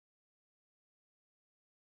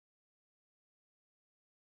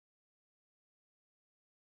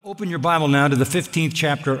Open your Bible now to the 15th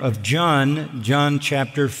chapter of John, John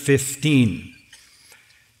chapter 15.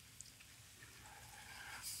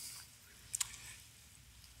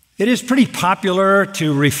 It is pretty popular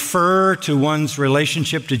to refer to one's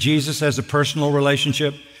relationship to Jesus as a personal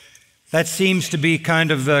relationship. That seems to be kind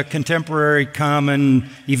of a contemporary, common,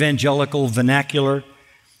 evangelical vernacular.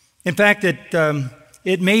 In fact,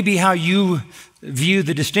 it may be how you view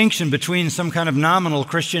the distinction between some kind of nominal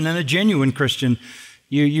Christian and a genuine Christian.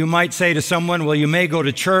 You might say to someone, well, you may go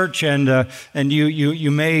to church and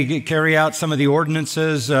you may carry out some of the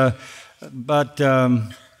ordinances, but do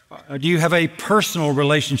you have a personal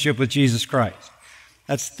relationship with Jesus Christ?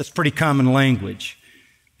 That's pretty common language.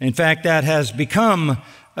 In fact, that has become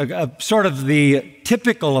a sort of the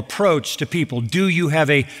typical approach to people. Do you have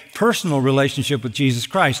a personal relationship with Jesus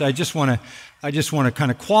Christ? I just want to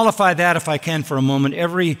kind of qualify that if I can for a moment.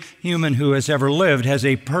 Every human who has ever lived has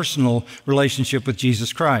a personal relationship with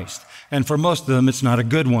Jesus Christ. And for most of them, it's not a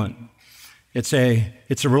good one. It's a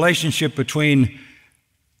relationship between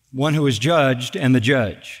one who is judged and the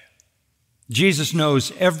judge. Jesus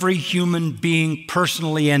knows every human being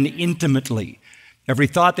personally and intimately. Every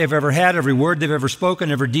thought they've ever had, every word they've ever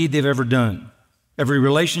spoken, every deed they've ever done, every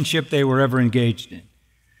relationship they were ever engaged in.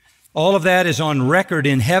 All of that is on record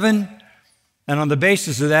in heaven. And on the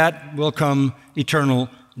basis of that will come eternal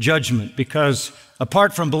judgment, because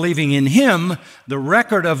apart from believing in Him, the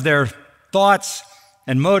record of their thoughts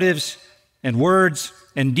and motives and words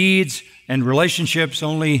and deeds and relationships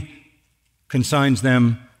only consigns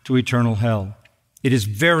them to eternal hell. It is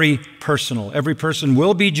very personal. Every person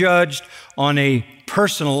will be judged on a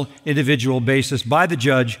personal, individual basis by the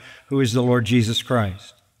judge, who is the Lord Jesus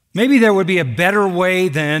Christ. Maybe there would be a better way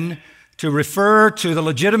then to refer to the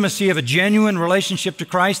legitimacy of a genuine relationship to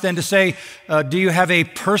Christ than to say, do you have a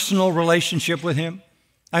personal relationship with Him?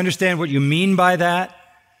 I understand what you mean by that.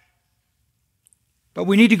 But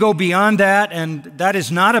we need to go beyond that, and that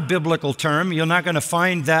is not a biblical term. You're not going to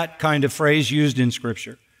find that kind of phrase used in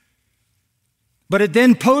Scripture. But it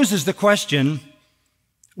then poses the question,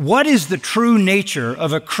 what is the true nature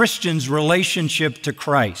of a Christian's relationship to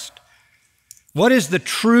Christ? What is the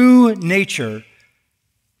true nature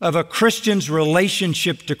of a Christian's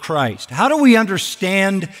relationship to Christ? How do we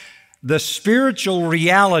understand the spiritual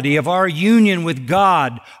reality of our union with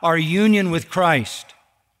God, our union with Christ?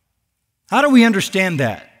 How do we understand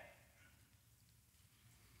that?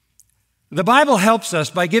 The Bible helps us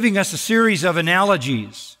by giving us a series of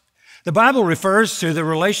analogies. The Bible refers to the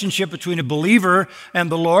relationship between a believer and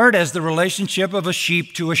the Lord as the relationship of a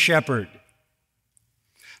sheep to a shepherd.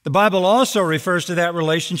 The Bible also refers to that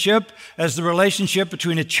relationship as the relationship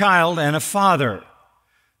between a child and a father,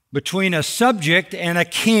 between a subject and a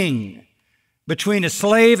king, between a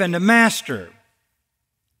slave and a master.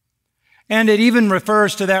 And it even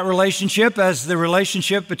refers to that relationship as the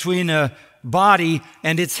relationship between a body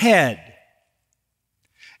and its head.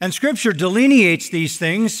 And Scripture delineates these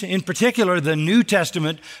things. In particular, the New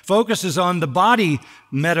Testament focuses on the body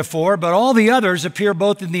metaphor, but all the others appear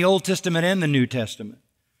both in the Old Testament and the New Testament.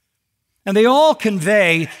 And they all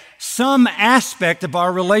convey some aspect of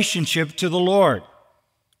our relationship to the Lord.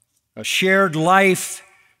 A shared life,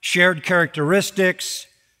 shared characteristics,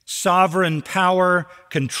 sovereign power,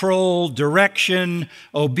 control, direction,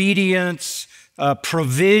 obedience,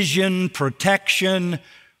 provision, protection,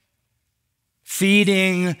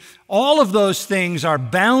 feeding. All of those things are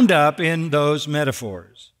bound up in those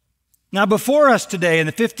metaphors. Now, before us today in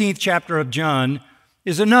the 15th chapter of John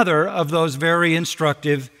is another of those very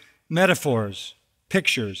instructive metaphors,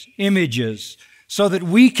 pictures, images, so that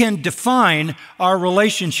we can define our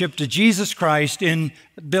relationship to Jesus Christ in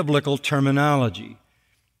biblical terminology.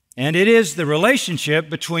 And it is the relationship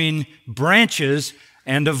between branches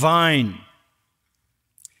and a vine.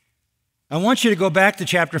 I want you to go back to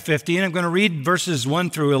chapter 15. I'm going to read verses 1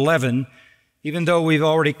 through 11. Even though we've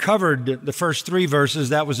already covered the first 3 verses,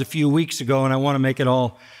 that was a few weeks ago, and I want to make it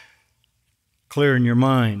all clear in your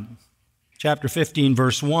mind. Chapter 15,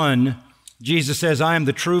 verse 1, Jesus says, I am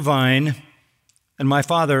the true vine, and my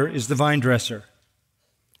Father is the vine dresser.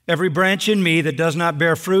 Every branch in me that does not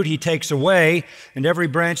bear fruit, He takes away, and every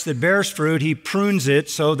branch that bears fruit, He prunes it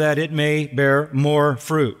so that it may bear more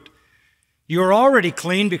fruit. You are already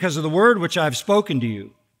clean because of the word which I have spoken to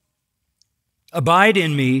you. Abide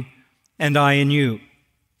in me, and I in you.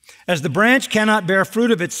 As the branch cannot bear fruit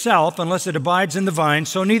of itself unless it abides in the vine,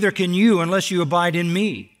 so neither can you unless you abide in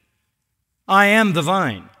me. I am the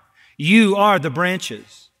vine. You are the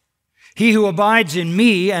branches. He who abides in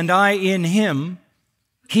me and I in him,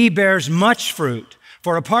 he bears much fruit,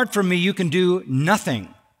 for apart from me you can do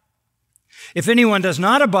nothing. If anyone does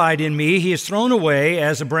not abide in me, he is thrown away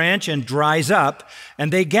as a branch and dries up,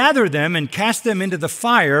 and they gather them and cast them into the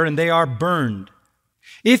fire, and they are burned.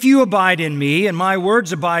 If you abide in me, and my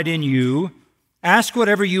words abide in you, ask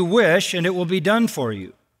whatever you wish, and it will be done for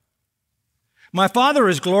you. My Father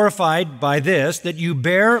is glorified by this, that you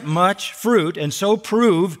bear much fruit, and so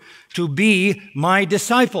prove to be my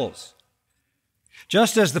disciples.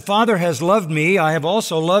 Just as the Father has loved me, I have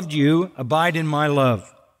also loved you. Abide in my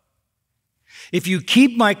love. If you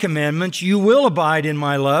keep my commandments, you will abide in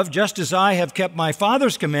my love, just as I have kept my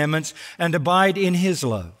Father's commandments and abide in his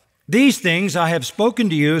love. These things I have spoken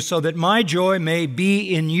to you so that my joy may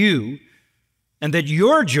be in you and that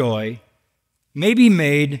your joy may be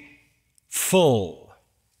made full.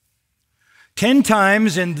 10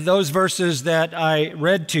 times in those verses that I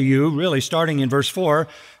read to you, really starting in verse 4,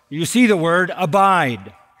 you see the word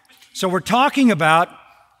abide. So we're talking about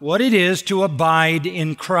what it is to abide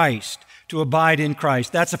in Christ. To abide in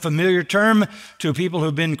Christ. That's a familiar term to people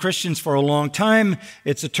who've been Christians for a long time.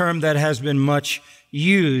 It's a term that has been much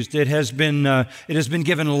used. It has been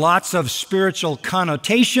given lots of spiritual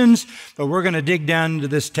connotations, but we're going to dig down into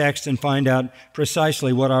this text and find out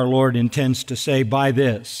precisely what our Lord intends to say by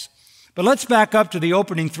this. But let's back up to the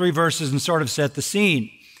opening 3 verses and sort of set the scene.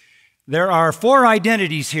 There are 4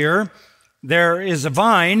 identities here. There is a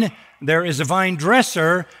vine, there is a vine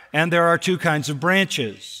dresser, and there are 2 kinds of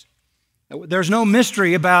branches. There's no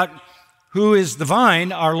mystery about who is the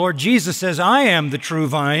vine. Our Lord Jesus says, I am the true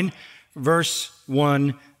vine, verse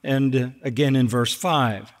 1 and again in verse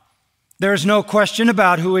 5. There's no question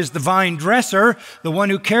about who is the vine dresser, the one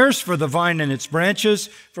who cares for the vine and its branches.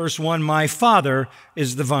 Verse 1, my Father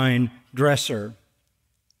is the vine dresser.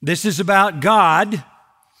 This is about God,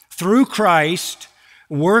 through Christ,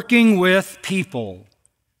 working with people.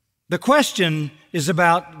 The question is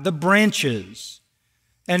about the branches.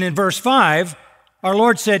 And in verse 5, our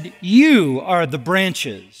Lord said, you are the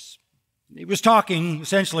branches. He was talking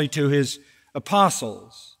essentially to his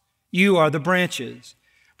apostles. You are the branches.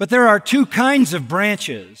 But there are 2 kinds of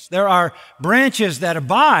branches. There are branches that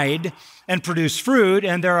abide and produce fruit,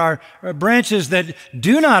 and there are branches that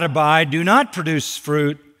do not abide, do not produce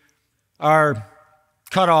fruit, are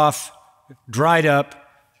cut off, dried up,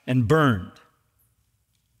 and burned.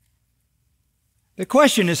 The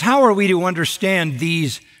question is, how are we to understand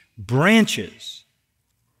these branches?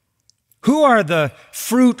 Who are the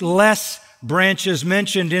fruitless branches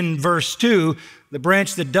mentioned in verse 2, the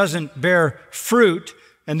branch that doesn't bear fruit,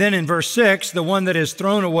 and then in verse 6, the one that is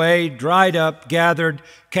thrown away, dried up, gathered,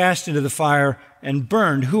 cast into the fire, and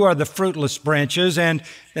burned? Who are the fruitless branches? And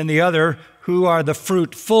then the other, who are the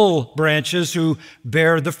fruitful branches who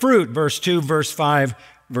bear the fruit? Verse 2, verse 5,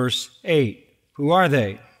 verse 8. Who are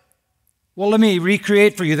they? Well, let me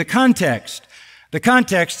recreate for you the context. The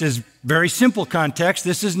context is very simple context.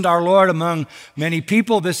 This isn't our Lord among many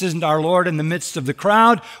people. This isn't our Lord in the midst of the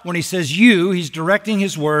crowd. When he says you, he's directing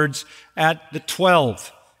his words at the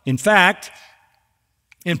 12. In fact,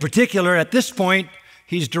 in particular, at this point,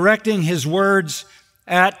 he's directing his words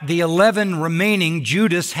at the 11 remaining,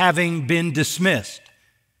 Judas having been dismissed.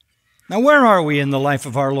 Now, where are we in the life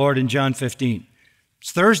of our Lord in John 15?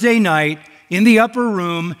 It's Thursday night in the upper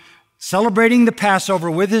room, celebrating the Passover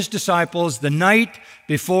with his disciples the night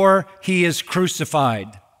before he is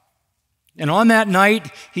crucified. And on that night,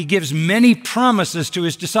 he gives many promises to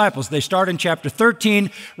his disciples. They start in chapter 13,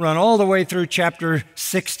 run all the way through chapter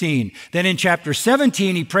 16. Then in chapter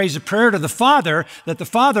 17, he prays a prayer to the Father that the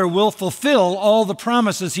Father will fulfill all the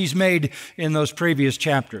promises he's made in those previous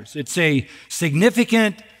chapters. It's a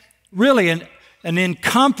significant, really an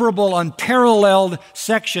incomparable, unparalleled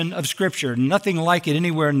section of Scripture. Nothing like it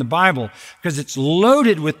anywhere in the Bible, because it's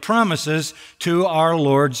loaded with promises to our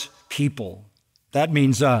Lord's people. That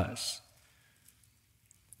means us.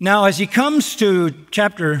 Now, as he comes to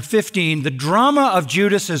chapter 15, the drama of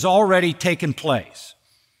Judas has already taken place.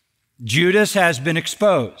 Judas has been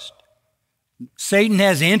exposed. Satan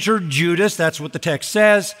has entered Judas, that's what the text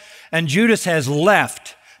says, and Judas has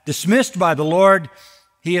left. Dismissed by the Lord,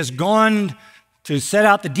 he has gone to set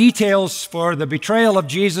out the details for the betrayal of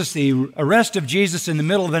Jesus, the arrest of Jesus in the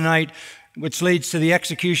middle of the night, which leads to the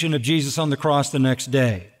execution of Jesus on the cross the next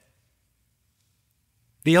day.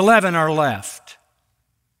 The 11 are left.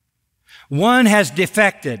 One has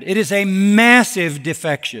defected. It is a massive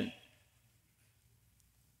defection.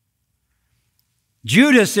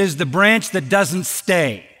 Judas is the branch that doesn't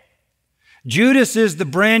stay. Judas is the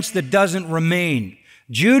branch that doesn't remain.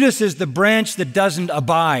 Judas is the branch that doesn't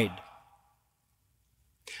abide.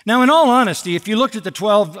 Now, in all honesty, if you looked at the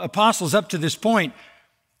 12 apostles up to this point,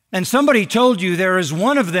 and somebody told you there is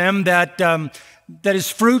one of them that is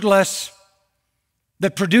fruitless,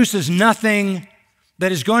 that produces nothing,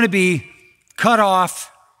 that is going to be cut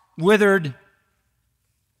off, withered,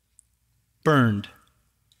 burned?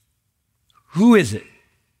 Who is it?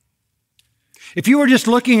 If you were just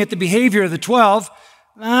looking at the behavior of the 12,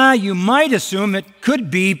 you might assume it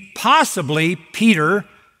could be possibly Peter.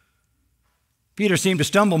 Peter seemed to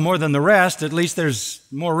stumble more than the rest. At least there's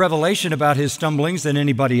more revelation about his stumblings than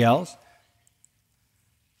anybody else.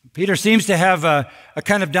 Peter seems to have a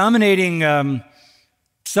kind of dominating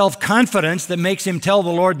self-confidence that makes him tell the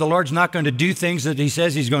Lord's not going to do things that he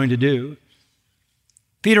says he's going to do.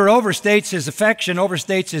 Peter overstates his affection,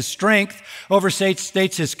 overstates his strength,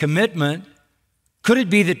 overstates his commitment. Could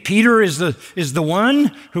it be that Peter is the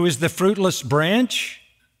one who is the fruitless branch?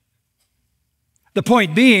 The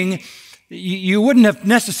point being, you wouldn't have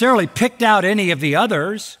necessarily picked out any of the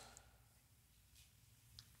others.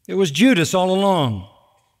 It was Judas all along.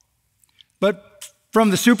 But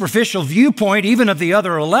from the superficial viewpoint, even of the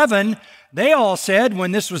other 11, they all said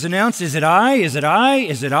when this was announced, "Is it I? Is it I?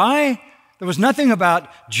 Is it I?" There was nothing about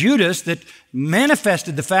Judas that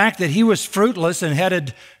manifested the fact that he was fruitless and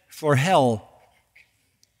headed for hell.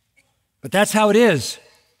 But that's how it is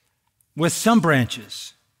with some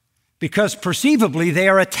branches, because perceivably they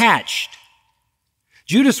are attached.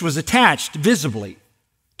 Judas was attached visibly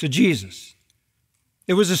to Jesus.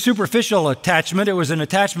 It was a superficial attachment. It was an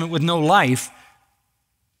attachment with no life.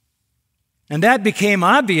 And that became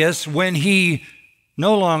obvious when he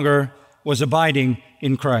no longer was abiding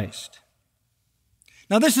in Christ.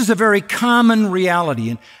 Now, this is a very common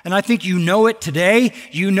reality, and I think you know it today.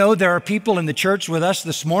 You know there are people in the church with us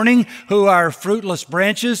this morning who are fruitless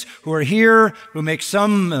branches, who are here, who make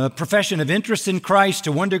some profession of interest in Christ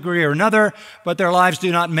to one degree or another, but their lives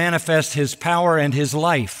do not manifest His power and His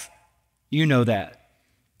life. You know that.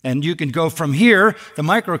 And you can go from here, the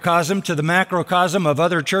microcosm, to the macrocosm of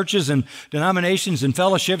other churches and denominations and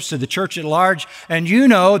fellowships, to the church at large. And you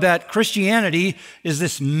know that Christianity is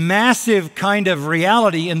this massive kind of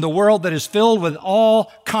reality in the world that is filled with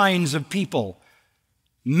all kinds of people,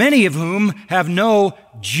 many of whom have no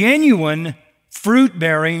genuine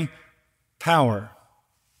fruit-bearing power.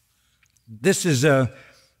 This is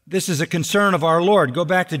a concern of our Lord. Go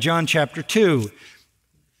back to John chapter 2.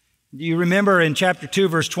 You remember in chapter 2,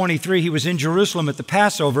 verse 23, he was in Jerusalem at the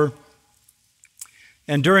Passover,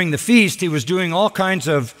 and during the feast, he was doing all kinds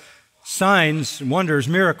of signs, wonders,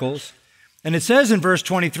 miracles. And it says in verse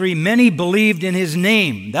 23, many believed in his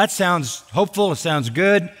name. That sounds hopeful, it sounds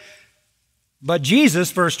good. But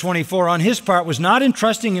Jesus, verse 24, on his part was not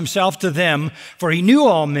entrusting himself to them, for he knew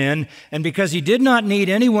all men, and because he did not need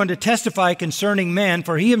anyone to testify concerning man,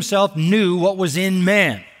 for he himself knew what was in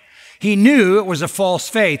man. He knew it was a false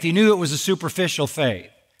faith. He knew it was a superficial faith.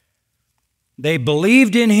 They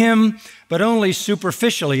believed in him, but only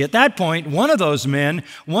superficially. At that point, one of those men,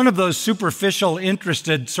 one of those superficial,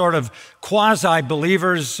 interested, sort of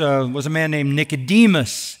quasi-believers was a man named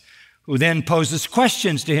Nicodemus, who then poses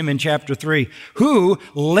questions to him in chapter 3, who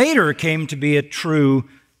later came to be a true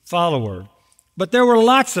follower. But there were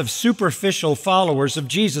lots of superficial followers of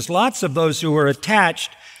Jesus, lots of those who were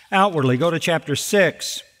attached outwardly. Go to chapter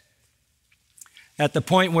 6. At the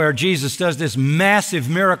point where Jesus does this massive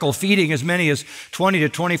miracle, feeding as many as 20 to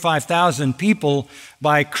 25,000 people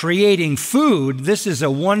by creating food. This is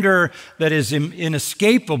a wonder that is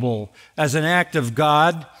inescapable as an act of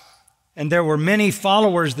God. And there were many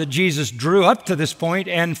followers that Jesus drew up to this point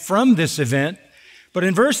and from this event. But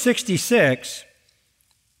in verse 66,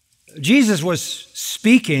 Jesus was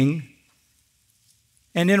speaking,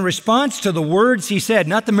 and in response to the words he said,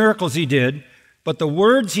 not the miracles he did, but the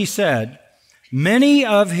words he said, many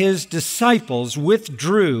of his disciples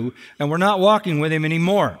withdrew and were not walking with him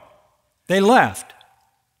anymore. They left.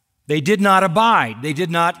 They did not abide. They did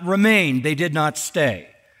not remain. They did not stay.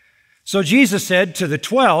 So Jesus said to the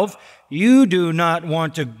 12, you do not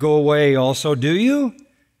want to go away also, do you?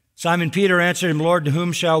 Simon Peter answered him, Lord, to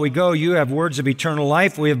whom shall we go? You have words of eternal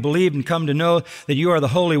life. We have believed and come to know that you are the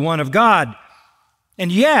Holy One of God.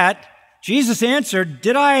 And yet, Jesus answered,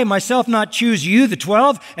 did I myself not choose you, the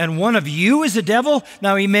 12, and one of you is a devil?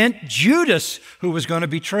 Now he meant Judas, who was going to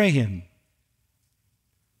betray him.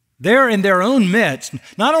 There in their own midst,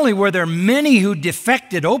 not only were there many who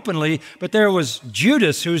defected openly, but there was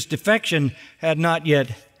Judas whose defection had not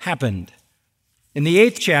yet happened. In the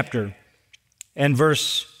 8th chapter and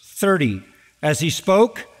verse 30, as he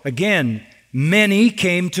spoke, again, many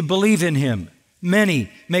came to believe in him.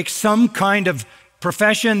 Many make some kind of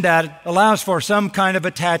profession that allows for some kind of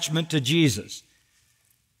attachment to Jesus.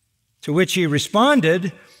 To which he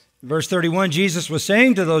responded, Verse 31, Jesus was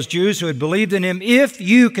saying to those Jews who had believed in him, if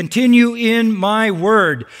you continue in my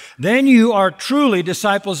word, then you are truly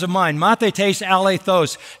disciples of mine. Mathetes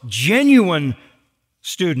alethos, genuine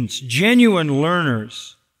students, genuine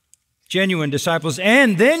learners, genuine disciples,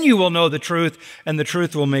 and then you will know the truth, and the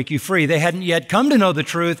truth will make you free. They hadn't yet come to know the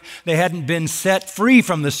truth. They hadn't been set free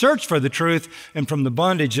from the search for the truth and from the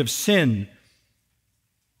bondage of sin.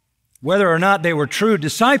 Whether or not they were true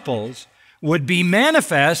disciples would be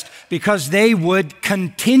manifest because they would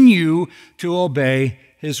continue to obey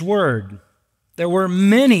his word. There were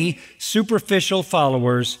many superficial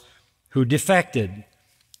followers who defected.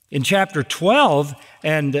 In chapter 12,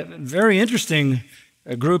 and a very interesting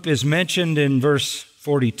group is mentioned in verse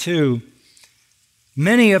 42,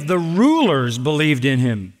 many of the rulers believed in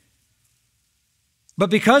him. But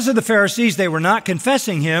because of the Pharisees, they were not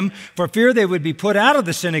confessing him for fear they would be put out of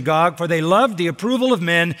the synagogue, for they loved the approval of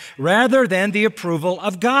men rather than the approval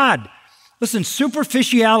of God. Listen,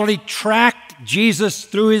 superficiality tracked Jesus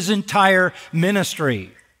through his entire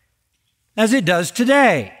ministry, as it does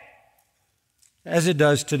today. As it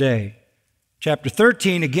does today. Chapter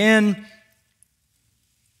 13, again,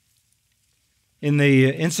 in the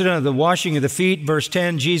incident of the washing of the feet, verse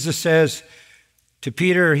 10, Jesus says to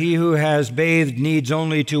Peter, he who has bathed needs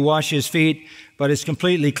only to wash his feet, but is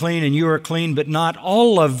completely clean, and you are clean, but not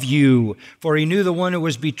all of you. For he knew the one who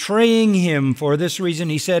was betraying him. For this reason,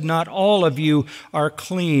 he said, not all of you are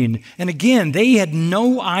clean. And again, they had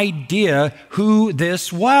no idea who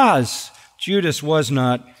this was. Judas was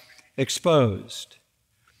not exposed.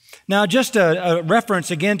 Now, just a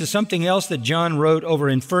reference again to something else that John wrote over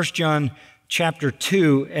in 1 John chapter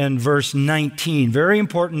 2 and verse 19. Very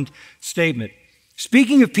important statement.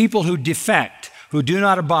 Speaking of people who defect, who do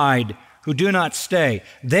not abide, who do not stay,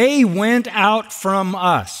 they went out from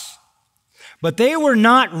us, but they were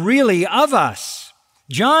not really of us.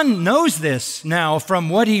 John knows this now from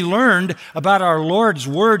what he learned about our Lord's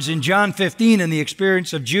words in John 15 and the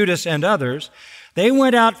experience of Judas and others. They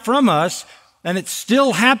went out from us, and it's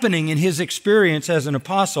still happening in his experience as an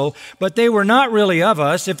apostle, but they were not really of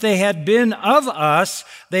us. If they had been of us,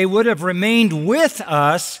 they would have remained with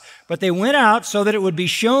us, but they went out so that it would be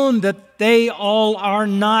shown that they all are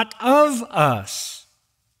not of us.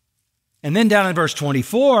 And then down in verse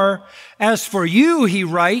 24, as for you, he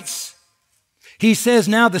writes, he says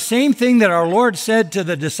now the same thing that our Lord said to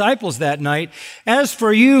the disciples that night, as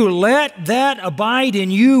for you, let that abide in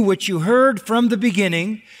you which you heard from the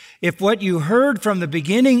beginning. If what you heard from the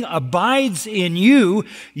beginning abides in you,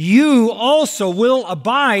 you also will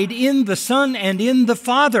abide in the Son and in the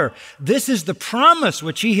Father. This is the promise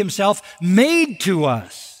which he himself made to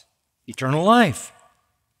us, eternal life.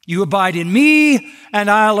 You abide in me,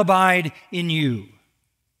 and I'll abide in you.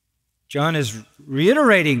 John is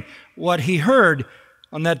reiterating what he heard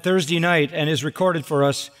on that Thursday night and is recorded for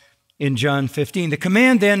us in John 15. The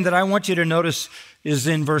command then that I want you to notice is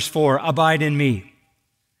in verse 4, abide in me.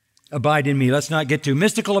 Abide in me. Let's not get too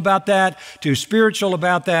mystical about that, too spiritual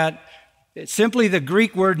about that. It's simply the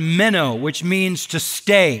Greek word meno, which means to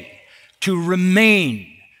stay, to remain.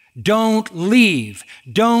 Don't leave.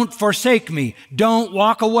 Don't forsake me. Don't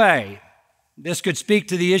walk away. This could speak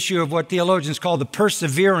to the issue of what theologians call the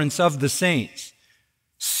perseverance of the saints.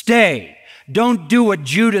 Stay. Don't do what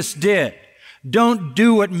Judas did. Don't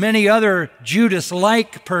do what many other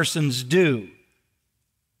Judas-like persons do.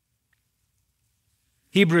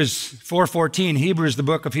 Hebrews 4:14, Hebrews, the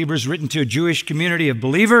book of Hebrews, written to a Jewish community of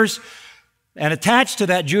believers. And attached to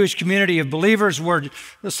that Jewish community of believers were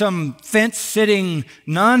some fence-sitting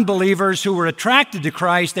non-believers who were attracted to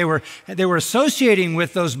Christ. They were associating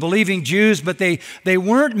with those believing Jews, but they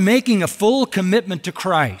weren't making a full commitment to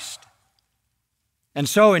Christ. And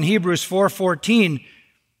so in Hebrews 4:14,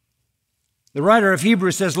 the writer of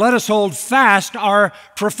Hebrews says, let us hold fast our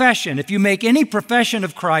profession. If you make any profession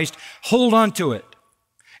of Christ, hold on to it.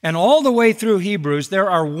 And all the way through Hebrews, there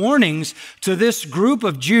are warnings to this group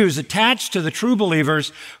of Jews attached to the true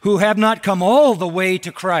believers who have not come all the way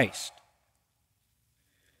to Christ.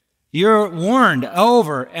 You're warned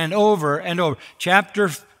over and over and over. Chapter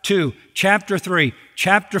 2, chapter 3,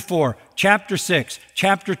 chapter 4, chapter 6,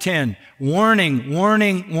 chapter 10. Warning,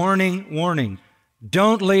 warning, warning, warning.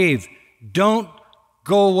 Don't leave. Don't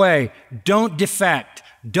go away. Don't defect.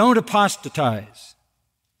 Don't apostatize.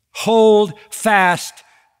 Hold fast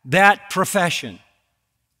that profession.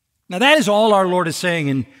 Now that is all our Lord is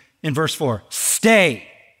saying in verse 4. Stay.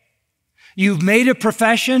 You've made a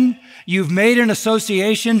profession. You've made an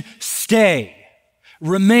association. Stay.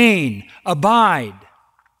 Remain. Abide.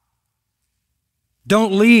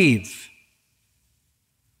 Don't leave.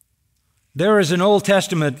 There is an Old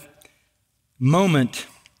Testament moment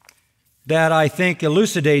that I think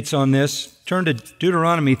elucidates on this. Turn to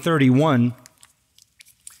Deuteronomy 31.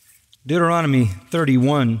 Deuteronomy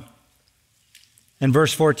 31 and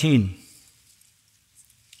verse 14.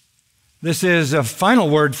 This is a final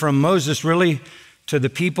word from Moses, really, to the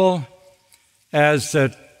people as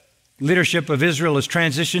the leadership of Israel has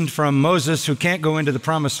transitioned from Moses, who can't go into the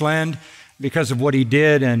promised land because of what he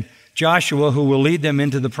did, and Joshua, who will lead them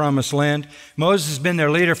into the promised land. Moses has been their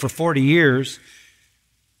leader for 40 years.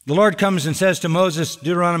 The Lord comes and says to Moses,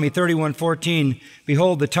 Deuteronomy 31:14,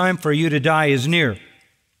 "Behold, the time for you to die is near.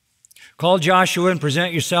 Call Joshua and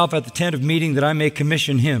present yourself at the tent of meeting that I may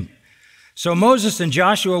commission him." So Moses and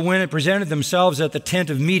Joshua went and presented themselves at the tent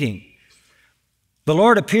of meeting. The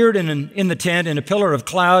Lord appeared in the tent, and a pillar of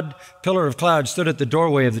cloud stood at the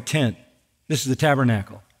doorway of the tent. This is the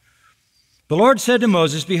tabernacle. The Lord said to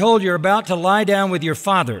Moses, "Behold, you're about to lie down with your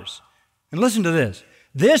fathers." And listen to this.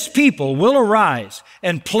 "This people will arise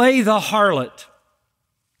and play the harlot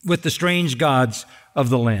with the strange gods of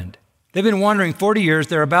the land." They've been wandering 40 years.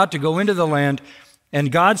 They're about to go into the land,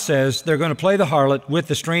 and God says they're going to play the harlot with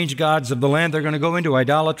the strange gods of the land. They're going to go into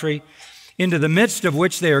idolatry, into the midst of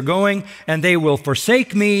which they are going, and they will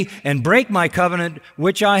forsake me and break my covenant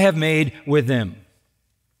which I have made with them.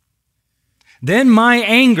 Then my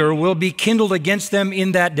anger will be kindled against them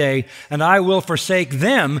in that day, and I will forsake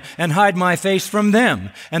them and hide my face from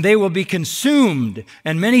them, and they will be consumed,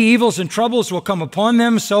 and many evils and troubles will come upon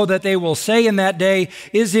them, so that they will say in that day,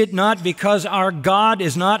 "Is it not because our God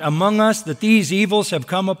is not among us that these evils have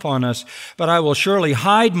come upon us? But I will surely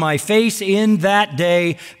hide my face in that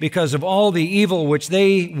day because of all the evil which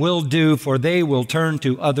they will do, for they will turn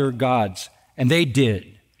to other gods." And they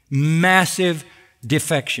did. Massive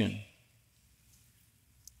defection.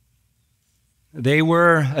 They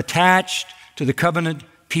were attached to the covenant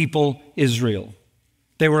people Israel.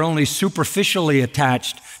 They were only superficially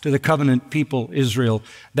attached to the covenant people Israel.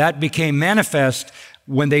 That became manifest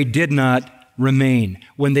when they did not remain,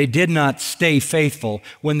 when they did not stay faithful,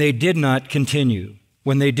 when they did not continue,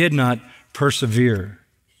 when they did not persevere.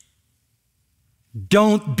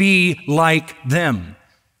 Don't be like them.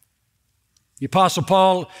 The Apostle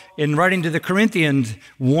Paul, in writing to the Corinthians,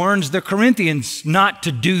 warns the Corinthians not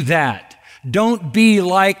to do that. Don't be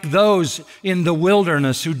like those in the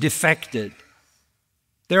wilderness who defected.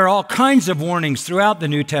 There are all kinds of warnings throughout the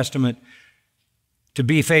New Testament to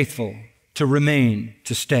be faithful, to remain,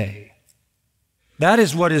 to stay. That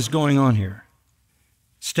is what is going on here.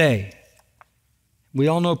 Stay. We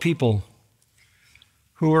all know people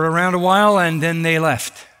who were around a while and then they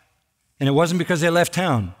left. And it wasn't because they left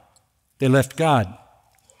town. They left God.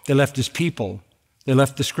 They left His people. They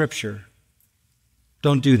left the Scripture.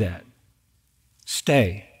 Don't do that.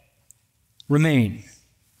 Stay, remain,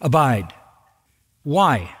 abide.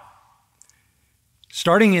 Why?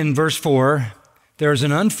 Starting in verse 4, there's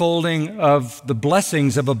an unfolding of the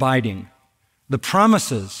blessings of abiding, the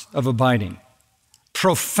promises of abiding.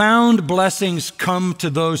 Profound blessings come to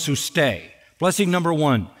those who stay. Blessing number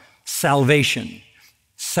 1, salvation.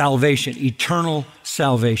 Salvation, eternal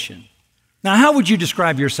salvation. Now, how would you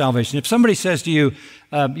describe your salvation? If somebody says to you,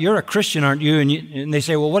 "You're a Christian, aren't you?" And they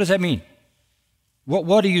say, "Well, what does that mean?"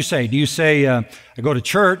 What do you say? Do you say, "I go to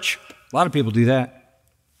church"? A lot of people do that.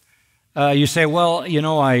 You say, "Well, you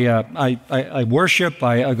know, I worship,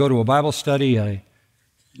 I go to a Bible study, I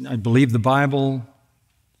believe the Bible."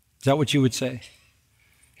 Is that what you would say?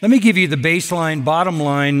 Let me give you the baseline, bottom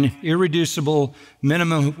line, irreducible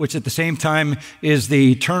minimum, which at the same time is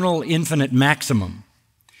the eternal, infinite maximum.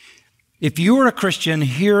 If you are a Christian,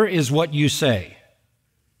 here is what you say: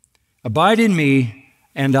 "Abide in me,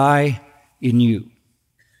 and I in you."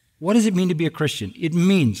 What does it mean to be a Christian? It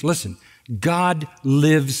means, listen, God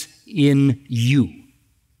lives in you.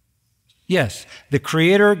 Yes, the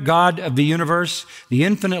Creator God of the universe, the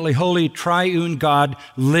infinitely holy triune God,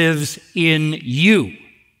 lives in you.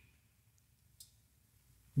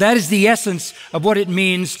 That is the essence of what it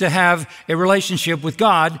means to have a relationship with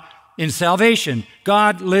God in salvation.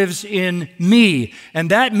 God lives in me.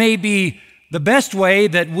 And that may be the best way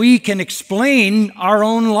that we can explain our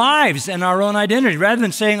own lives and our own identity. Rather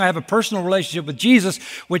than saying I have a personal relationship with Jesus,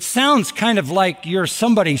 which sounds kind of like you're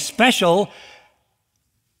somebody special,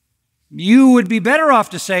 you would be better off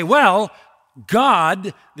to say, well,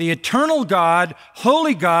 God, the eternal God,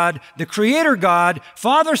 holy God, the Creator God,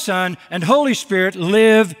 Father, Son, and Holy Spirit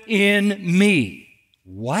live in me.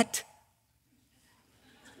 What?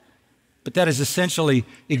 But that is essentially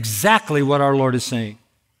exactly what our Lord is saying.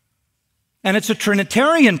 And it's a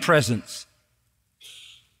Trinitarian presence.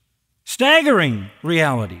 Staggering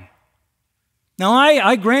reality. Now,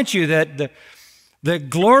 I grant you that The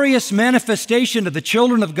glorious manifestation of the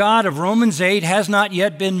children of God of Romans 8 has not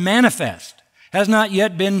yet been manifest, has not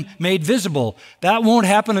yet been made visible. That won't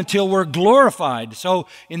happen until we're glorified. So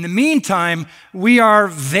in the meantime, we are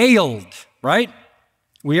veiled, right?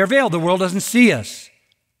 We are veiled. The world doesn't see us.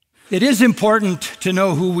 It is important to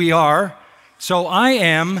know who we are. So I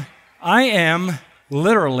am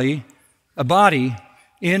literally a body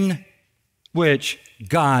in which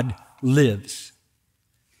God lives.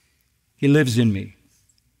 He lives in me.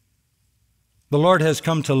 The Lord has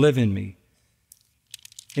come to live in me.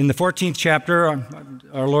 In the 14th chapter,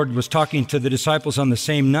 our Lord was talking to the disciples on the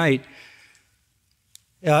same night.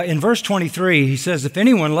 In verse 23, he says, if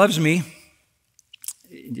anyone loves me,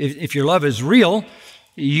 if your love is real,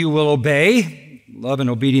 you will obey. Love and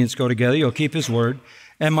obedience go together. You'll keep his word.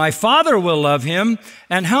 And my Father will love him.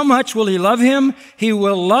 And how much will he love him? He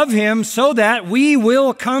will love him so that we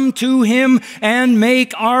will come to him and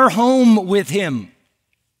make our home with him.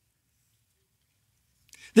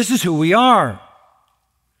 This is who we are.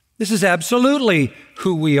 This is absolutely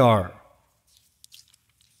who we are.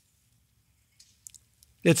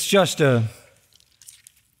 It's just a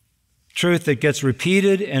truth that gets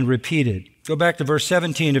repeated and repeated. Go back to verse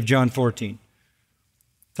 17 of John 14.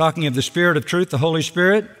 Talking of the Spirit of truth, the Holy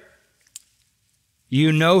Spirit.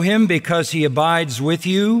 You know him because he abides with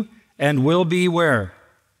you and will be where?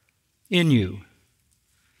 In you.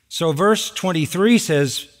 So verse 23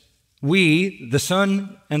 says, we, the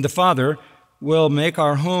Son and the Father, will make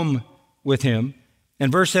our home with him.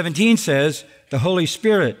 And verse 17 says, the Holy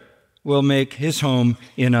Spirit will make his home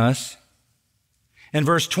in us. And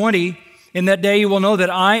verse 20, in that day you will know that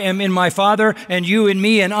I am in my Father, and you in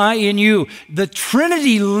me, and I in you. The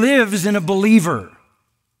Trinity lives in a believer.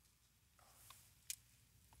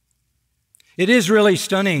 It is really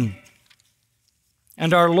stunning.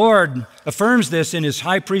 And our Lord affirms this in his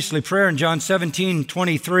high priestly prayer in John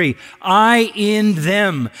 17:23. I in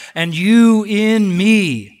them, and you in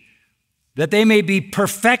me, that they may be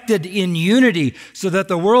perfected in unity, so that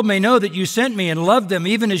the world may know that you sent me and loved them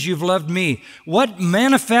even as you've loved me. What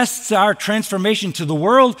manifests our transformation to the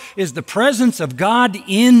world is the presence of God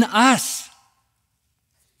in us.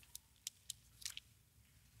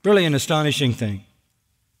 Really an astonishing thing.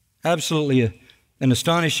 Absolutely an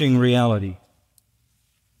astonishing reality.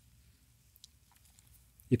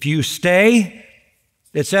 If you stay,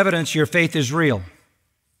 it's evidence your faith is real.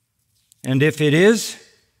 And if it is,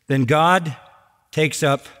 then God takes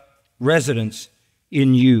up residence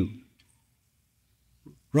in you.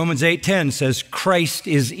 Romans 8:10 says, Christ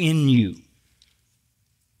is in you.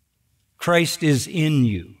 Christ is in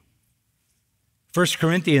you. 1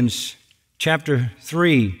 Corinthians chapter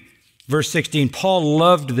 3, verse 16, Paul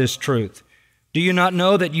loved this truth. Do you not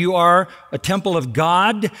know that you are a temple of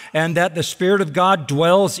God and that the Spirit of God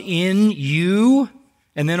dwells in you?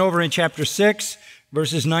 And then over in chapter 6,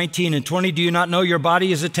 verses 19 and 20, do you not know your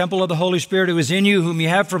body is a temple of the Holy Spirit who is in you, whom you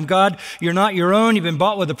have from God? You're not your own. You've been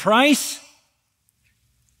bought with a price.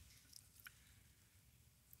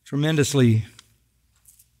 Tremendously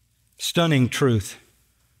stunning truth.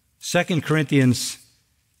 2 Corinthians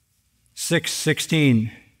 6:16,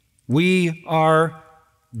 we are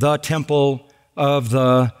the temple of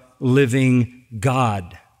the living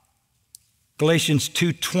God. Galatians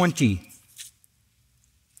 2:20,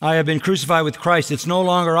 I have been crucified with Christ. It's no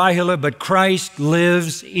longer I who live, but Christ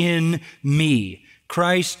lives in me.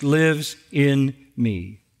 Christ lives in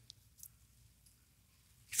me.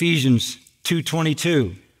 Ephesians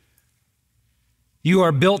 2:22, you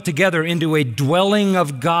are built together into a dwelling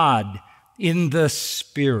of God in the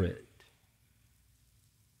Spirit.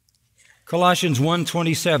 Colossians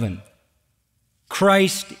 1:27,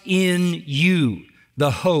 Christ in you,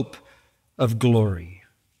 the hope of glory.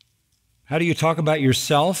 How do you talk about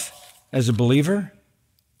yourself as a believer?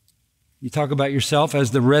 You talk about yourself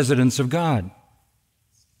as the residence of God,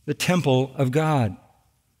 the temple of God.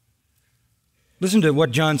 Listen to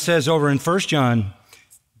what John says over in 1 John,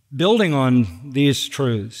 building on these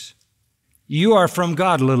truths. You are from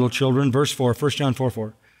God, little children, verse 4, 1 John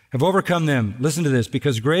 4:4, have overcome them. Listen to this,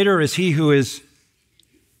 because greater is he who is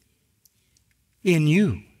in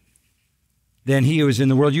you than he who is in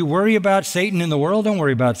the world. You worry about Satan in the world? Don't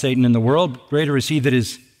worry about Satan in the world. Greater is he that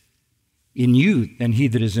is in you than he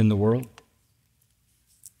that is in the world.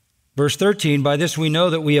 Verse 13, by this we know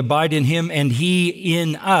that we abide in him and he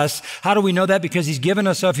in us. How do we know that? Because he's given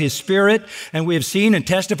us of his Spirit, and we have seen and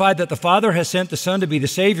testified that the Father has sent the Son to be the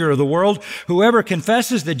Savior of the world. Whoever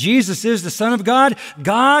confesses that Jesus is the Son of God,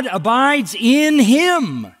 God abides in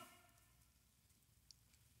him.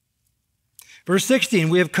 Verse 16,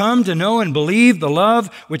 we have come to know and believe the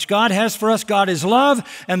love which God has for us. God is love,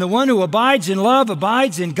 and the one who abides in love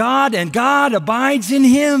abides in God, and God abides in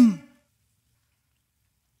him.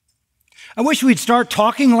 I wish we'd start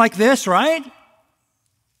talking like this, right?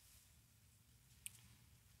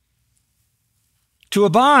 To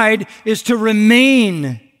abide is to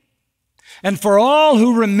remain. And for all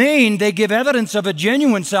who remain, they give evidence of a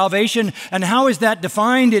genuine salvation. And how is that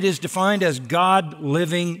defined? It is defined as God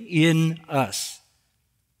living in us.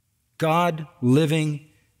 God living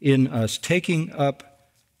in us, taking up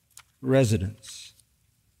residence.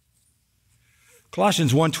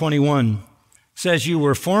 Colossians 1:21 says you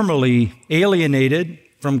were formerly alienated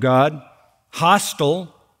from God,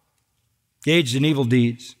 hostile, engaged in evil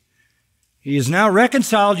deeds. He has now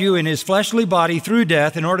reconciled you in his fleshly body through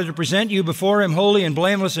death in order to present you before him holy and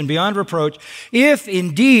blameless and beyond reproach, if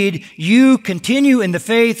indeed you continue in the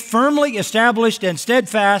faith, firmly established and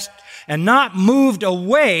steadfast, and not moved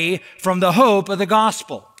away from the hope of the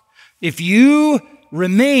gospel. If you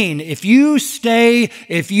remain, if you stay,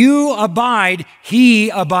 if you abide, he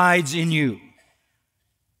abides in you.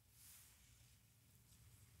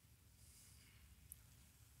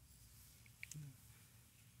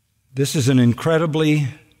 This is an incredibly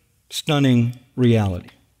stunning reality.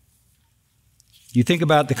 You think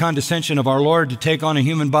about the condescension of our Lord to take on a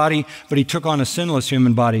human body, but he took on a sinless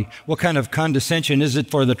human body. What kind of condescension is it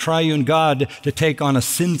for the triune God to take on a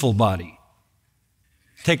sinful body?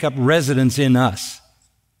 Take up residence in us.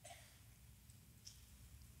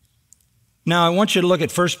 Now, I want you to look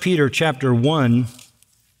at 1 Peter chapter 1.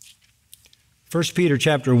 1 Peter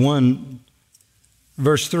chapter 1,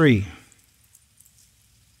 verse 3.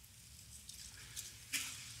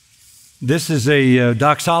 This is a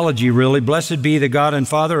doxology, really. Blessed be the God and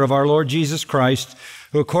Father of our Lord Jesus Christ,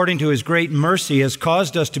 who according to his great mercy has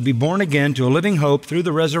caused us to be born again to a living hope through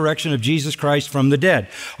the resurrection of Jesus Christ from the dead.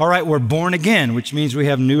 All right, we're born again, which means we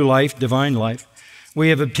have new life, divine life. We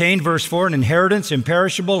have obtained, verse 4, an inheritance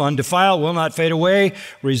imperishable, undefiled, will not fade away,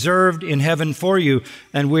 reserved in heaven for you.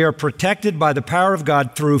 And we are protected by the power of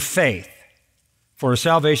God through faith for a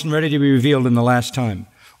salvation ready to be revealed in the last time.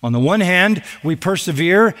 On the one hand, we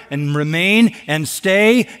persevere and remain and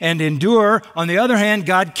stay and endure. On the other hand,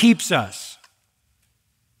 God keeps us.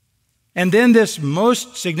 And then this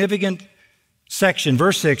most significant section,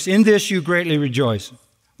 verse 6, in this you greatly rejoice.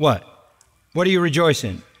 What? What do you rejoice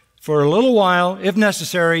in? For a little while, if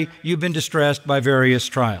necessary, you've been distressed by various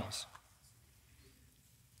trials.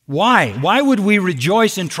 Why? Why would we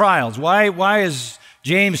rejoice in trials? Why is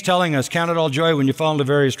James telling us, count it all joy when you fall into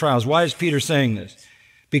various trials? Why is Peter saying this?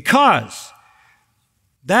 Because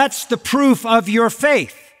that's the proof of your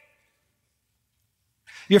faith.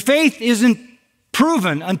 Your faith isn't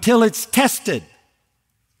proven until it's tested.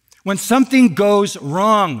 When something goes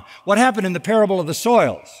wrong, what happened in the parable of the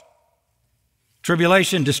soils?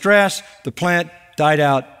 Tribulation, distress, the plant died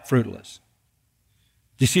out fruitless.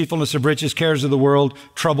 Deceitfulness of riches, cares of the world,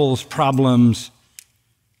 troubles, problems.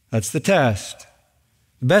 That's the test.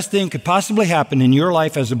 The best thing could possibly happen in your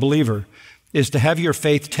life as a believer is to have your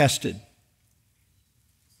faith tested.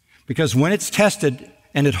 Because when it's tested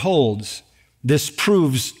and it holds, this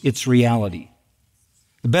proves its reality.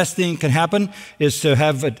 The best thing can happen is to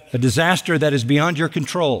have a disaster that is beyond your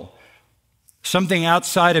control, something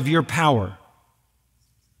outside of your power.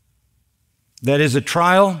 That is a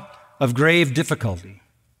trial of grave difficulty.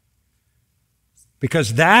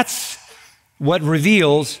 Because that's what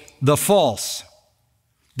reveals the false.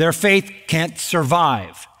 Their faith can't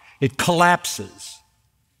survive. It collapses.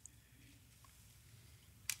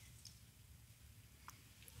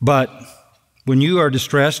 But when you are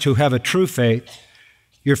distressed, who have a true faith,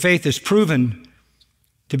 your faith is proven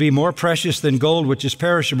to be more precious than gold, which is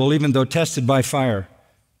perishable, even though tested by fire.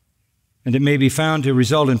 And it may be found to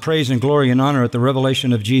result in praise and glory and honor at the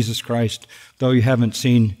revelation of Jesus Christ, though you haven't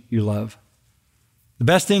seen, you love. The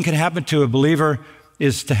best thing can happen to a believer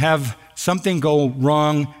is to have something go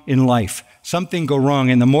wrong in life. Something go wrong.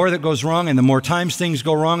 And the more that goes wrong, and the more times things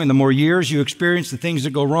go wrong, and the more years you experience the things that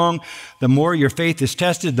go wrong, the more your faith is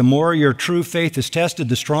tested, the more your true faith is tested,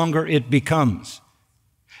 the stronger it becomes.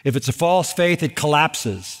 If it's a false faith, it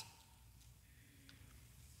collapses.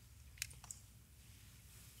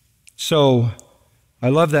 So, I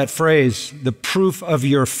love that phrase, the proof of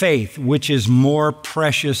your faith, which is more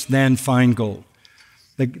precious than fine gold.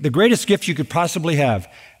 The greatest gift you could possibly have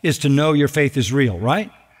is to know your faith is real,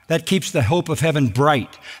 right? That keeps the hope of heaven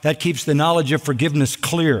bright. That keeps the knowledge of forgiveness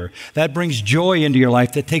clear. That brings joy into your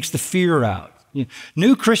life. That takes the fear out.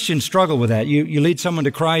 New Christians struggle with that. You lead someone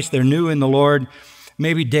to Christ. They're new in the Lord,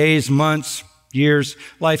 maybe days, months, years.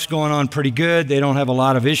 Life's going on pretty good. They don't have a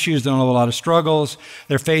lot of issues. They don't have a lot of struggles.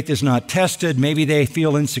 Their faith is not tested. Maybe they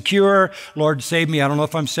feel insecure. Lord, save me. I don't know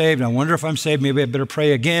if I'm saved. I wonder if I'm saved. Maybe I better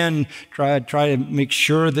pray again. Try to make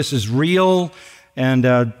sure this is real.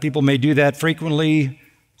 And people may do that frequently.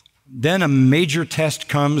 Then a major test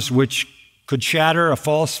comes which could shatter a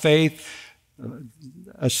false faith,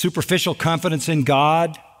 a superficial confidence in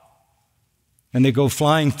God. And they go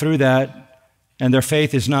flying through that, and their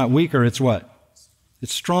faith is not weaker. It's what?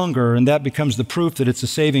 It's stronger, and that becomes the proof that it's a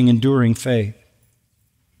saving, enduring faith.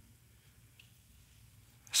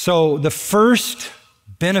 So the first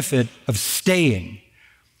benefit of staying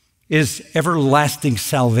is everlasting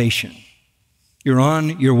salvation. You're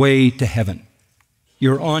on your way to heaven.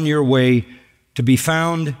 You're on your way to be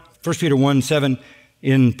found, 1 Peter 1:7,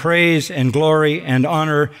 in praise and glory and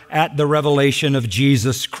honor at the revelation of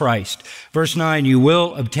Jesus Christ. Verse 9, you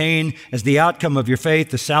will obtain as the outcome of your faith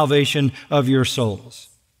the salvation of your souls.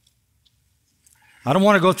 I don't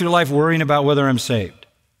want to go through life worrying about whether I'm saved.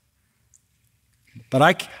 But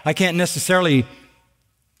I can't necessarily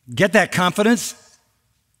get that confidence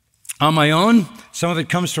on my own. Some of it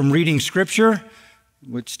comes from reading Scripture,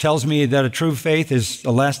 which tells me that a true faith is a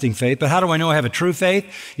lasting faith. But how do I know I have a true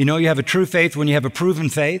faith? You know you have a true faith when you have a proven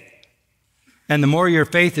faith. And the more your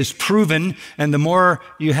faith is proven and the more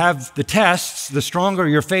you have the tests, the stronger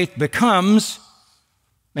your faith becomes,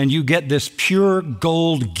 and you get this pure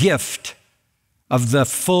gold gift of the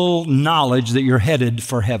full knowledge that you're headed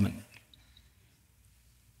for heaven.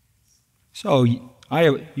 So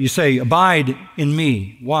you say, abide in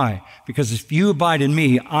me. Why? Because if you abide in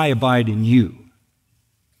me, I abide in you.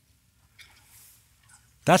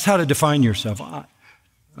 That's how to define yourself.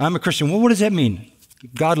 I'm a Christian. Well, what does that mean?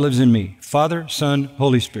 God lives in me. Father, Son,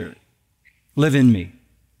 Holy Spirit live in me.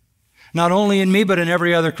 Not only in me, but in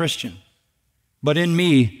every other Christian. But in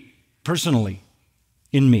me, personally,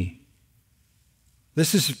 in me.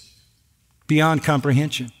 This is beyond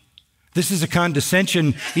comprehension. This is a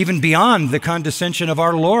condescension even beyond the condescension of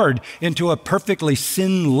our Lord into a perfectly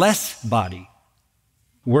sinless body.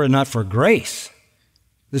 Were it not for grace,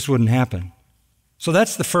 this wouldn't happen. So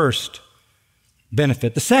that's the first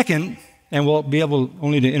benefit. The second, and we'll be able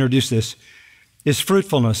only to introduce this, is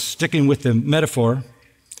fruitfulness. Sticking with the metaphor,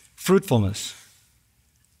 fruitfulness.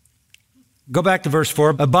 Go back to verse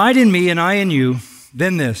 4. Abide in me and I in you.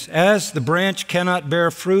 Then this, as the branch cannot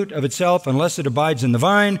bear fruit of itself unless it abides in the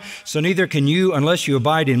vine, so neither can you unless you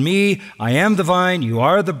abide in me. I am the vine, you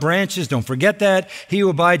are the branches. Don't forget that. He who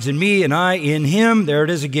abides in me and I in him, there it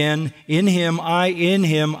is again, in him, I in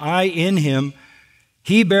him, I in him.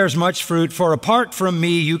 He bears much fruit, for apart from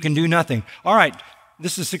me you can do nothing. All right,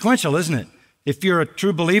 this is sequential, isn't it? If you're a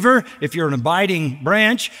true believer, if you're an abiding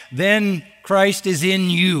branch, then Christ is in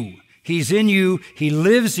you. He's in you, He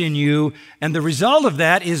lives in you, and the result of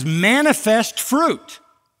that is manifest fruit.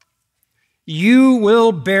 You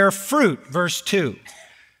will bear fruit, verse 2.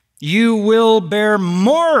 You will bear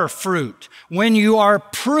more fruit when you are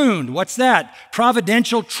pruned. What's that?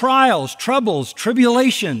 Providential trials, troubles,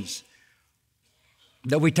 tribulations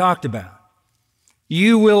that we talked about.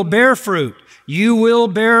 You will bear fruit. You will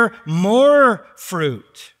bear more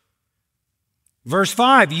fruit. Verse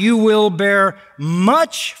 5, you will bear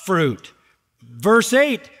much fruit. Verse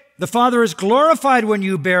 8, the Father is glorified when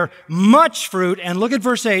you bear much fruit. And look at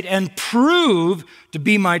verse 8, and prove to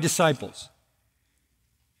be my disciples.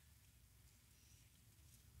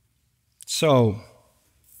 So,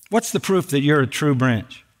 what's the proof that you're a true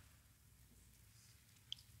branch?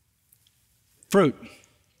 Fruit.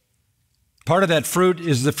 Part of that fruit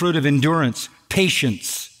is the fruit of endurance,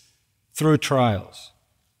 patience through trials.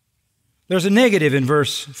 There's a negative in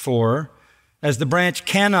verse 4. As the branch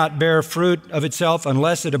cannot bear fruit of itself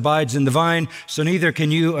unless it abides in the vine, so neither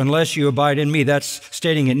can you unless you abide in me. That's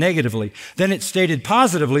stating it negatively. Then it's stated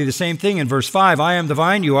positively, the same thing in verse 5. I am the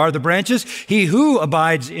vine, you are the branches. He who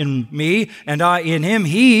abides in me and I in him,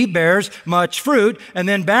 he bears much fruit. And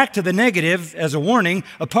then back to the negative as a warning.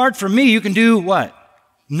 Apart from me, you can do what?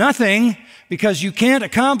 Nothing, because you can't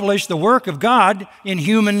accomplish the work of God in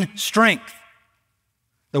human strength.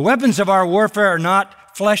 The weapons of our warfare are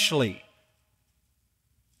not fleshly.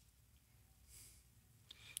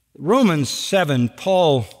 Romans 7,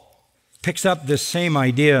 Paul picks up this same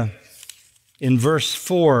idea in verse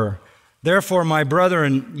 4. Therefore, my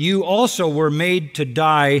brethren, you also were made to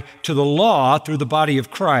die to the law through the body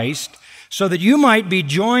of Christ, so that you might be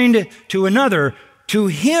joined to another, to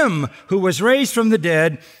him who was raised from the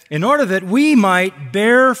dead, in order that we might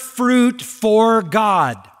bear fruit for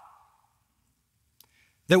God.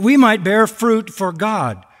 That we might bear fruit for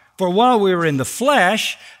God. For while we were in the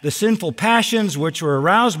flesh, the sinful passions which were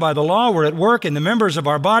aroused by the law were at work in the members of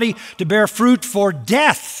our body to bear fruit for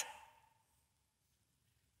death.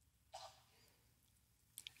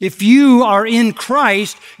 If you are in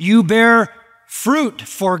Christ, you bear fruit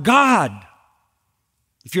for God.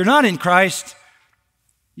 If you're not in Christ,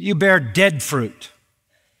 you bear dead fruit.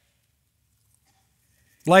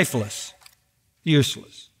 Lifeless,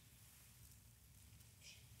 useless.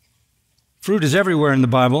 Fruit is everywhere in the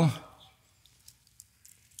Bible.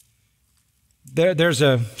 There's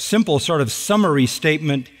a simple sort of summary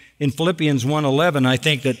statement in Philippians 1:11, I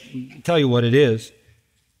think, that tell you what it is.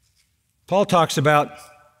 Paul talks about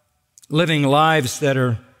living lives that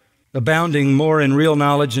are abounding more in real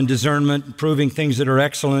knowledge and discernment, proving things that are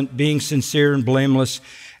excellent, being sincere and blameless.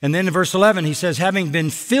 And then in verse 11, he says, having been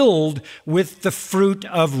filled with the fruit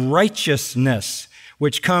of righteousness,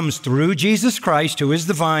 which comes through Jesus Christ, who is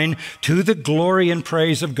the vine, to the glory and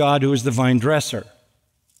praise of God, who is the vine dresser.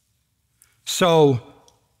 So,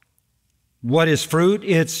 what is fruit?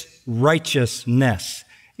 It's righteousness.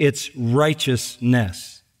 It's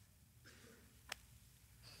righteousness.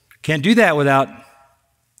 Can't do that without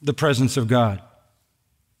the presence of God.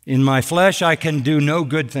 In my flesh, I can do no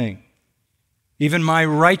good thing. Even my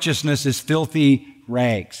righteousness is filthy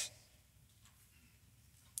rags.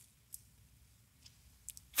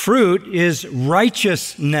 Fruit is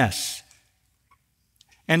righteousness.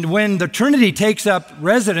 And when the Trinity takes up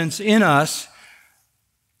residence in us,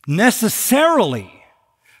 necessarily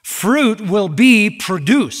fruit will be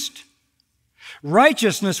produced.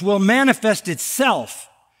 Righteousness will manifest itself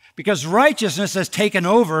because righteousness has taken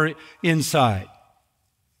over inside.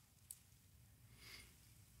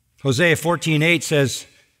 Hosea 14:8 says,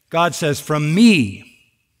 God says, from me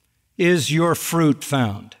is your fruit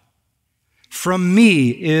found. From me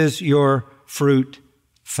is your fruit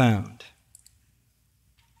found.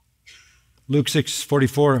 Luke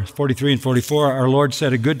 6:43 and 44, our Lord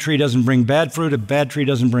said, a good tree doesn't bring bad fruit, a bad tree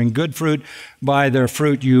doesn't bring good fruit. By their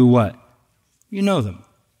fruit you what? You know them.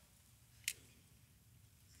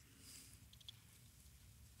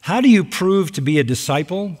 How do you prove to be a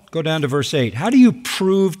disciple? Go down to verse 8. How do you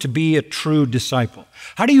prove to be a true disciple?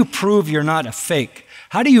 How do you prove you're not a fake?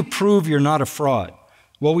 How do you prove you're not a fraud?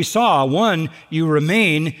 Well, we saw, one, you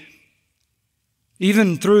remain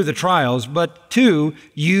even through the trials, but two,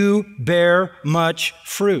 you bear much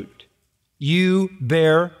fruit. You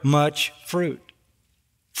bear much fruit.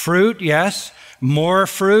 Fruit, yes. More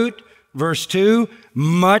fruit, verse 2.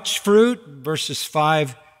 Much fruit, verses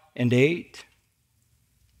 5 and 8.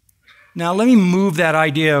 Now, let me move that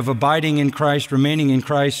idea of abiding in Christ, remaining in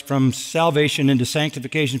Christ, from salvation into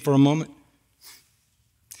sanctification for a moment.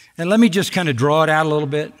 And let me just kind of draw it out a little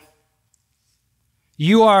bit.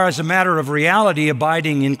 You are, as a matter of reality,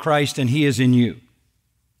 abiding in Christ, and He is in you.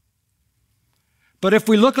 But if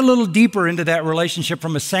we look a little deeper into that relationship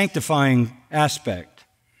from a sanctifying aspect,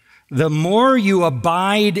 the more you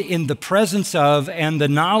abide in the presence of and the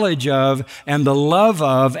knowledge of and the love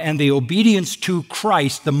of and the obedience to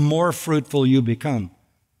Christ, the more fruitful you become.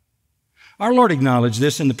 Our Lord acknowledged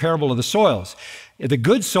this in the parable of the soils. The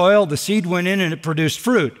good soil, the seed went in and it produced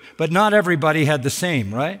fruit, but not everybody had the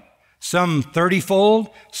same, right? Some 30-fold,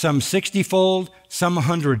 some 60-fold, some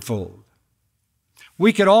 100-fold.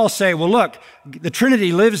 We could all say, well, look, the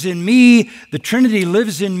Trinity lives in me. The Trinity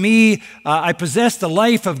lives in me. I possess the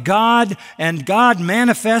life of God, and God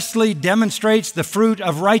manifestly demonstrates the fruit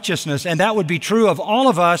of righteousness. And that would be true of all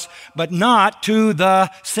of us, but not to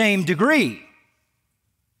the same degree.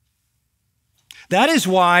 That is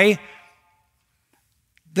why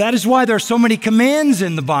there are so many commands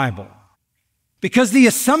in the Bible. Because the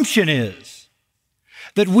assumption is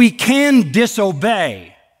that we can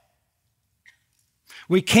disobey.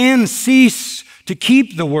 We can cease to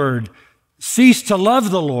keep the word, cease to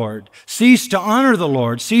love the Lord, cease to honor the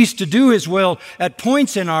Lord, cease to do His will at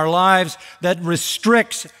points in our lives that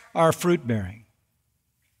restricts our fruit bearing.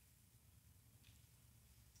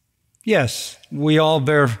 Yes, we all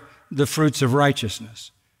bear the fruits of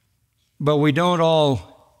righteousness, but we don't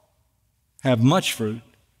all have much fruit,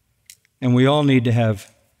 and we all need to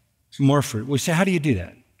have more fruit. We say, how do you do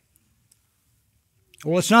that?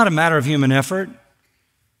 Well, it's not a matter of human effort.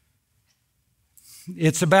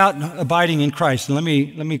 It's about abiding in Christ. And let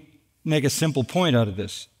me make a simple point out of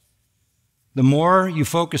this. The more you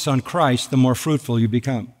focus on Christ, the more fruitful you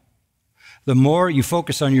become. The more you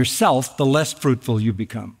focus on yourself, the less fruitful you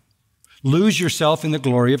become. Lose yourself in the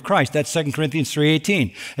glory of Christ. That's 2 Corinthians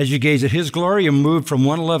 3:18. As you gaze at His glory, you move from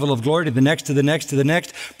one level of glory to the next, to the next, to the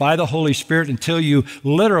next, by the Holy Spirit until you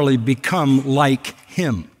literally become like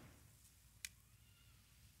Him.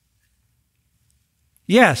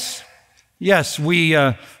 Yes, yes, we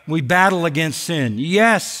battle against sin.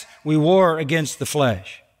 Yes, we war against the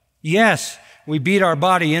flesh. Yes, we beat our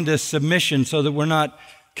body into submission so that we're not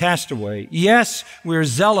cast away. Yes, we're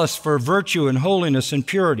zealous for virtue and holiness and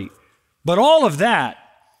purity. But all of that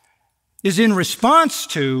is in response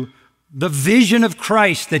to the vision of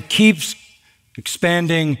Christ that keeps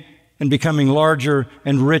expanding and becoming larger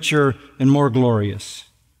and richer and more glorious.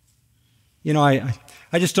 You know,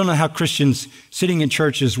 I just don't know how Christians sitting in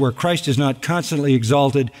churches where Christ is not constantly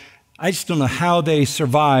exalted, I just don't know how they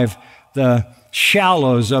survive the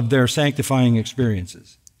shallows of their sanctifying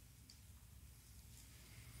experiences.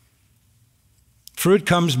 Fruit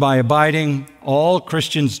comes by abiding. All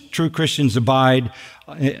Christians, true Christians, abide.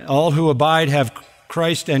 All who abide have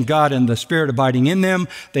Christ and God and the Spirit abiding in them.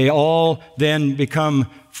 They all then become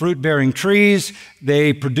fruit-bearing trees.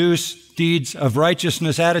 They produce deeds of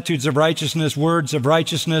righteousness, attitudes of righteousness, words of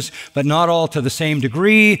righteousness, but not all to the same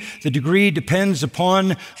degree. The degree depends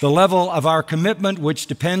upon the level of our commitment, which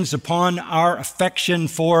depends upon our affection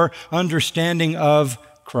for understanding of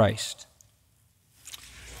Christ.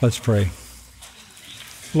 Let's pray.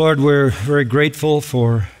 Lord, we're very grateful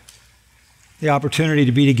for the opportunity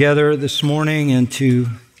to be together this morning and to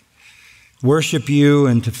worship you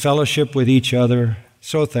and to fellowship with each other.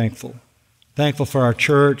 So thankful. Thankful for our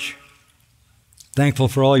church. Thankful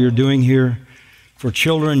for all you're doing here, for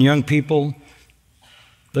children, young people,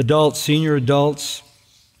 adults, senior adults,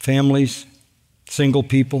 families, single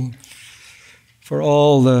people, for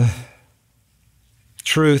all the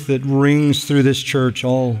truth that rings through this church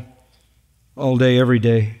all day, every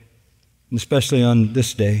day, and especially on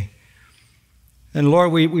this day. And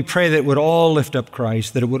Lord, we pray that it would all lift up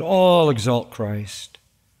Christ, that it would all exalt Christ,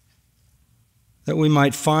 that we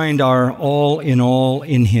might find our all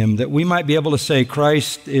in Him, that we might be able to say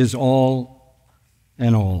Christ is all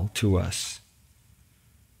and all to us.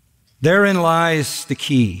 Therein lies the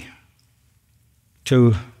key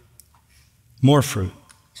to more fruit,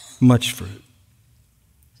 much fruit,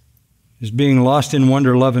 is being lost in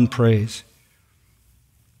wonder, love, and praise,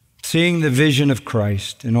 seeing the vision of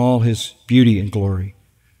Christ in all His beauty and glory,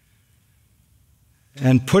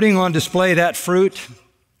 and putting on display that fruit.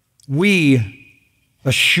 We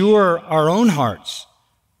assure our own hearts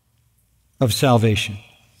of salvation,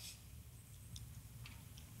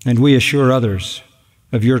 and we assure others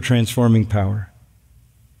of your transforming power.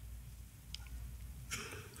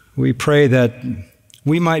 We pray that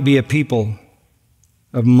we might be a people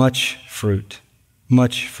of much fruit,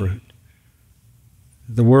 much fruit.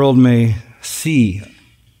 The world may see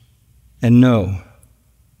and know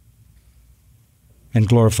and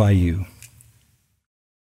glorify you.